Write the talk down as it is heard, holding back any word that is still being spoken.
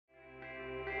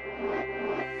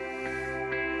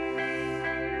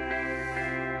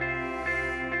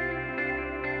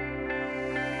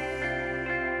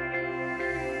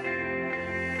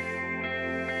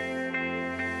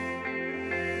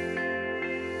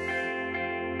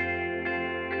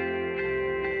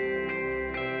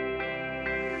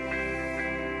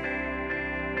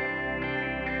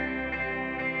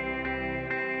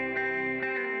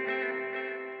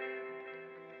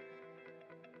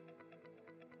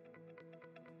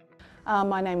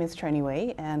My name is Trini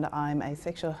Wee and I'm a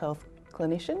sexual health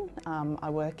clinician. I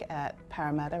work at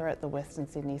Parramatta at the Western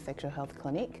Sydney Sexual Health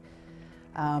Clinic.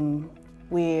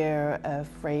 We're a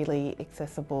freely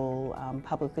accessible,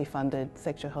 publicly funded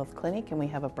sexual health clinic, and we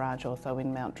have a branch also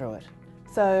in Mount Druitt.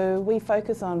 So we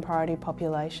focus on priority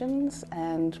populations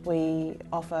and we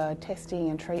offer testing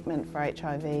and treatment for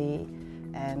HIV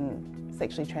and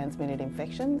sexually transmitted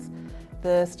infections.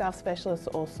 The staff specialists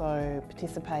also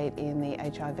participate in the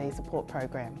HIV Support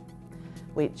Program,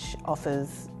 which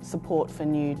offers support for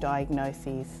new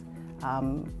diagnoses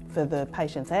for the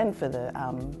patients and for the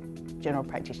general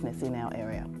practitioners in our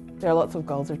area. There are lots of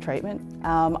goals of treatment.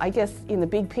 I guess in the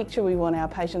big picture we want our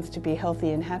patients to be healthy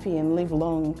and happy and live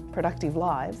long, productive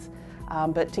lives.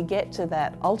 But to get to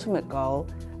that ultimate goal,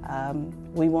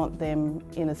 we want them,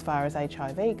 in as far as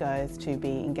HIV goes, to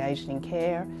be engaged in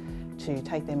care, to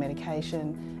take their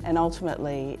medication, and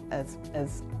ultimately, as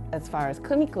far as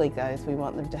clinically goes, we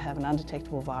want them to have an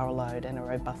undetectable viral load and a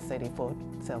robust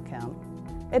CD4 cell count.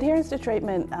 Adherence to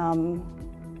treatment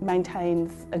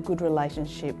maintains a good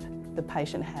relationship the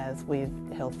patient has with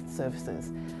health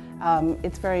services.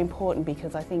 It's very important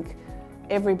because I think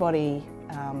everybody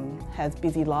has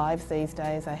busy lives these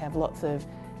days. They have lots of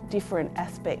different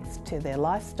aspects to their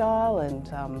lifestyle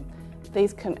and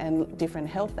different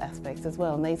health aspects as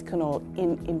well, and these can all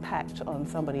impact on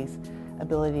somebody's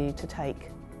ability to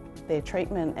take their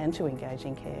treatment and to engage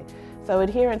in care. So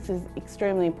adherence is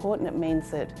extremely important. It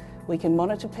means that we can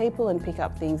monitor people and pick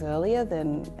up things earlier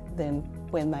than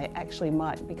when they actually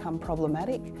might become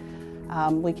problematic.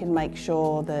 We can make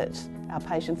sure that our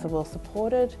patients are well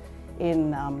supported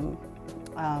in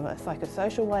a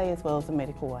psychosocial way as well as a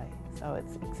medical way. So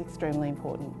it's extremely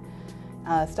important.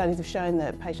 Studies have shown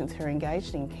that patients who are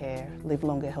engaged in care live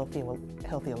longer,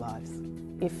 healthier lives.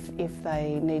 If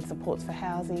they need supports for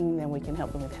housing, then we can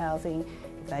help them with housing.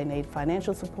 If they need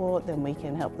financial support, then we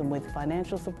can help them with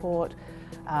financial support.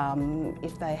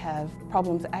 If they have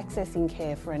problems accessing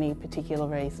care for any particular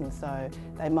reason, so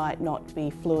they might not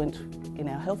be fluent in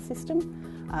our health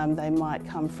system, they might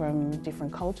come from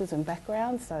different cultures and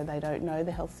backgrounds, so they don't know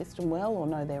the health system well or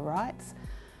know their rights.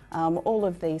 All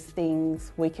of these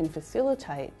things we can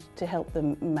facilitate to help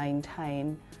them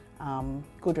maintain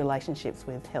good relationships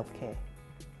with healthcare.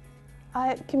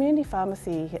 Community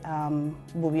pharmacy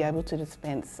will be able to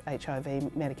dispense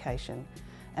HIV medication,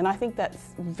 and I think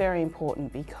that's very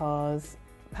important because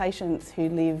patients who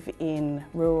live in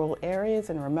rural areas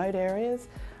and remote areas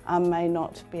may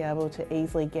not be able to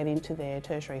easily get into their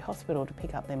tertiary hospital to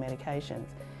pick up their medications.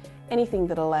 Anything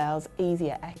that allows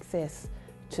easier access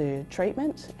to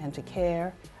treatment and to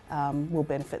care will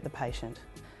benefit the patient.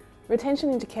 Retention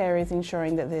into care is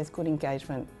ensuring that there's good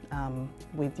engagement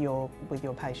with your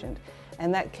patient,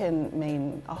 and that can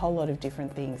mean a whole lot of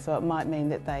different things. So it might mean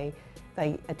that they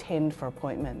attend for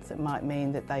appointments, it might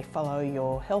mean that they follow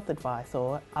your health advice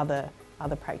or other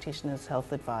practitioners'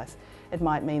 health advice. It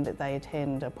might mean that they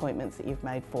attend appointments that you've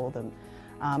made for them.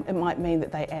 It might mean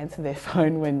that they answer their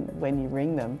phone when you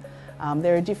ring them.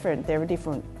 There are different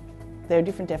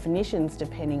definitions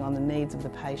depending on the needs of the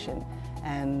patient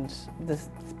and the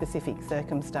specific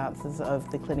circumstances of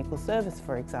the clinical service,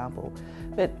 for example.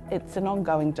 But it's an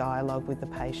ongoing dialogue with the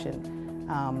patient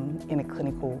in a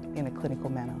clinical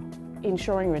manner.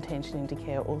 Ensuring retention into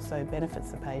care also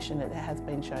benefits the patient. It has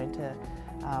been shown to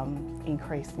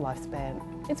increase lifespan.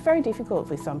 It's very difficult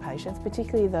with some patients,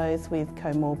 particularly those with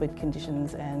comorbid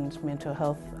conditions and mental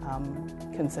health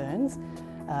concerns.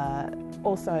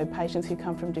 Also, patients who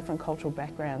come from different cultural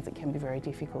backgrounds, it can be very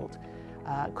difficult.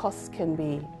 Costs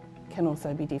can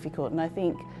also be difficult, and I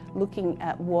think looking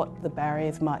at what the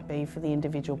barriers might be for the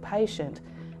individual patient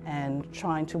and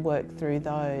trying to work through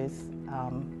those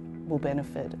will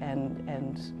benefit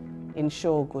and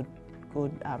ensure good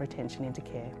retention into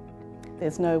care.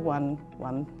 There's no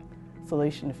one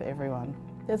solution for everyone.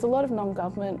 There's a lot of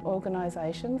non-government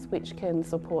organisations which can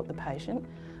support the patient.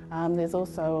 There's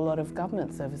also a lot of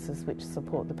government services which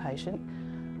support the patient.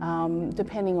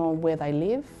 Depending on where they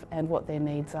live and what their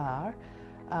needs are,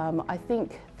 I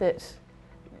think that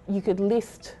you could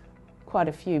list quite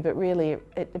a few, but really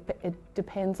it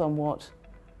depends on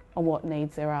what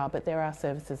needs there are, but there are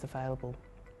services available.